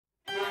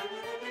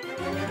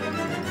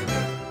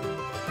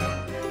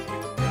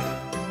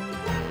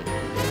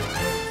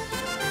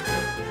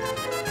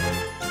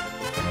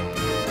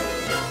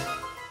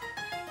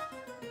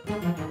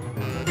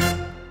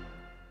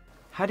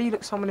How do you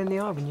look someone in the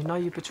eye when you know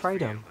you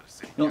betrayed them?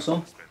 Not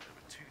so.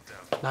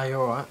 No,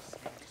 you're all right.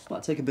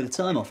 Might take a bit of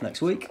time off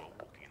next week.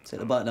 Take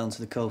the bike down to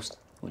the coast.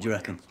 What do you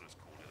reckon?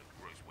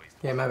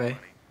 Yeah, maybe.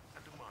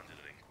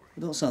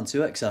 You don't sound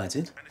too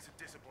excited.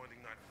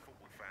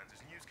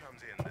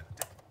 I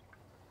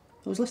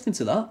was listening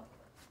to that.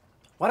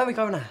 Why don't we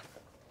go now?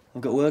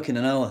 I've got work in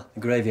an hour, a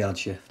graveyard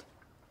shift.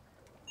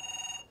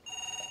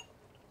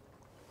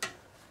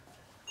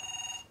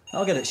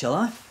 I'll get it, shall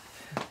I?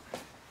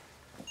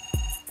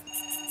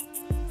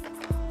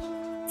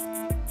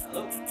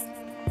 Hello?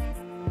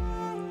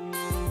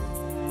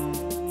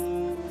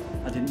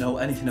 I didn't know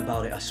anything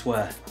about it, I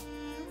swear.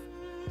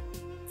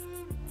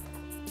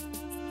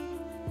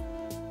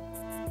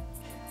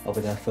 I'll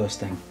be there first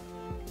thing.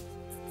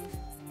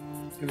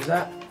 Who was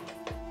that?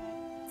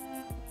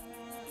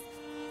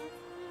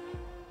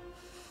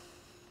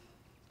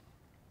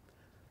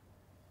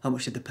 How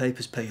much did the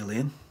papers pay you,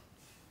 Liam?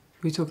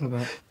 Who are you talking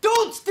about?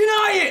 Don't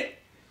deny it!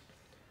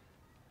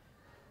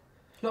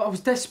 Look, I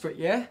was desperate,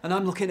 yeah? And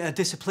I'm looking at a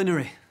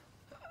disciplinary.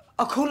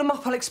 I'll call them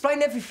up, I'll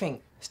explain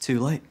everything. It's too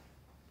late.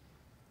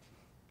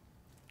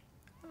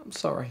 I'm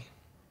sorry.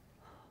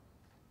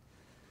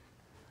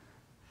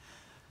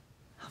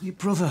 I'm your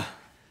brother.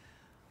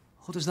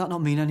 Or does that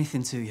not mean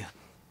anything to you?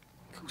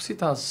 Of course it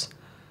does.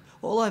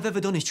 All I've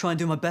ever done is try and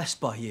do my best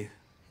by you.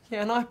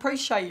 Yeah, and I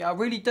appreciate you, I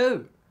really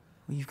do.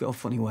 Well, you've got a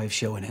funny way of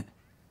showing it.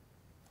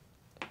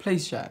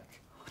 Please, Jack.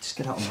 Just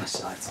get out of my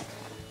sight.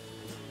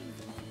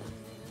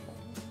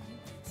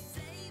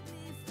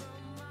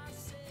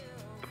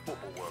 The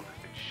football world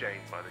has been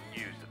shamed by the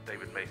news that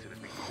David Mason has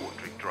been caught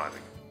drink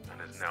driving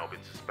and has now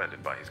been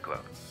suspended by his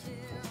club.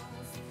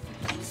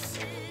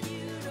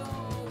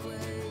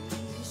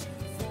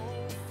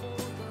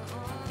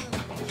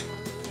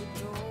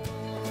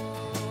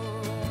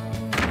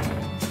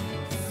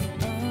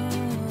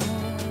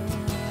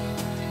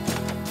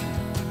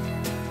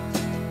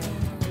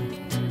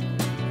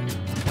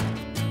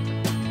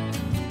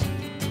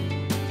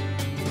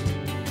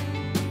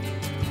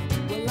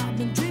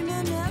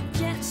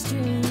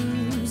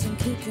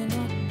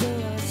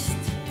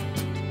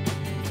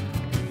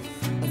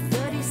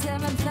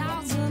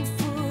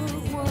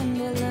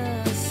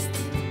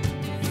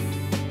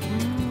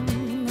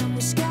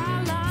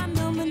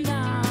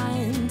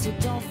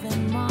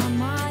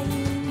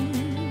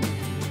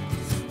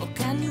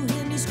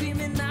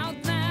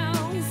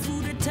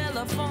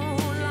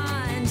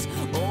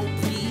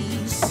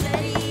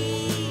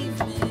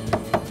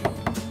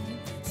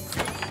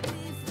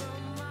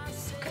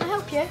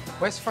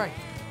 Where's Frank?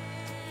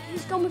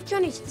 He's gone with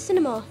Johnny to the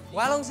cinema.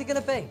 Well, how long's he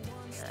gonna be?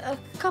 A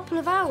couple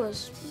of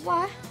hours.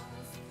 Why?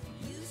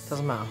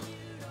 Doesn't matter.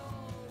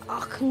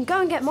 I can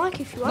go and get Mike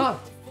if you want.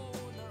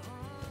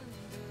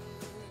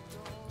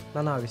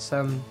 No, it's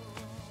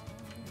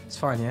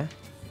fine, yeah?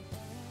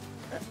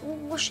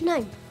 What's your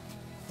name?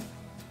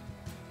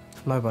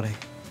 Nobody.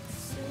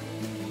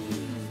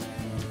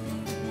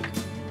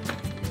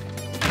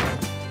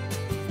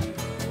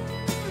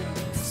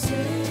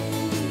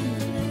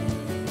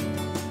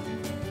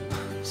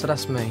 So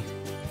that's me,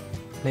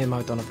 Liam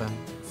O'Donovan.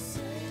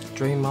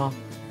 Dreamer,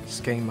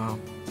 schemer,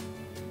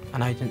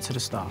 an agent to the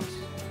stars.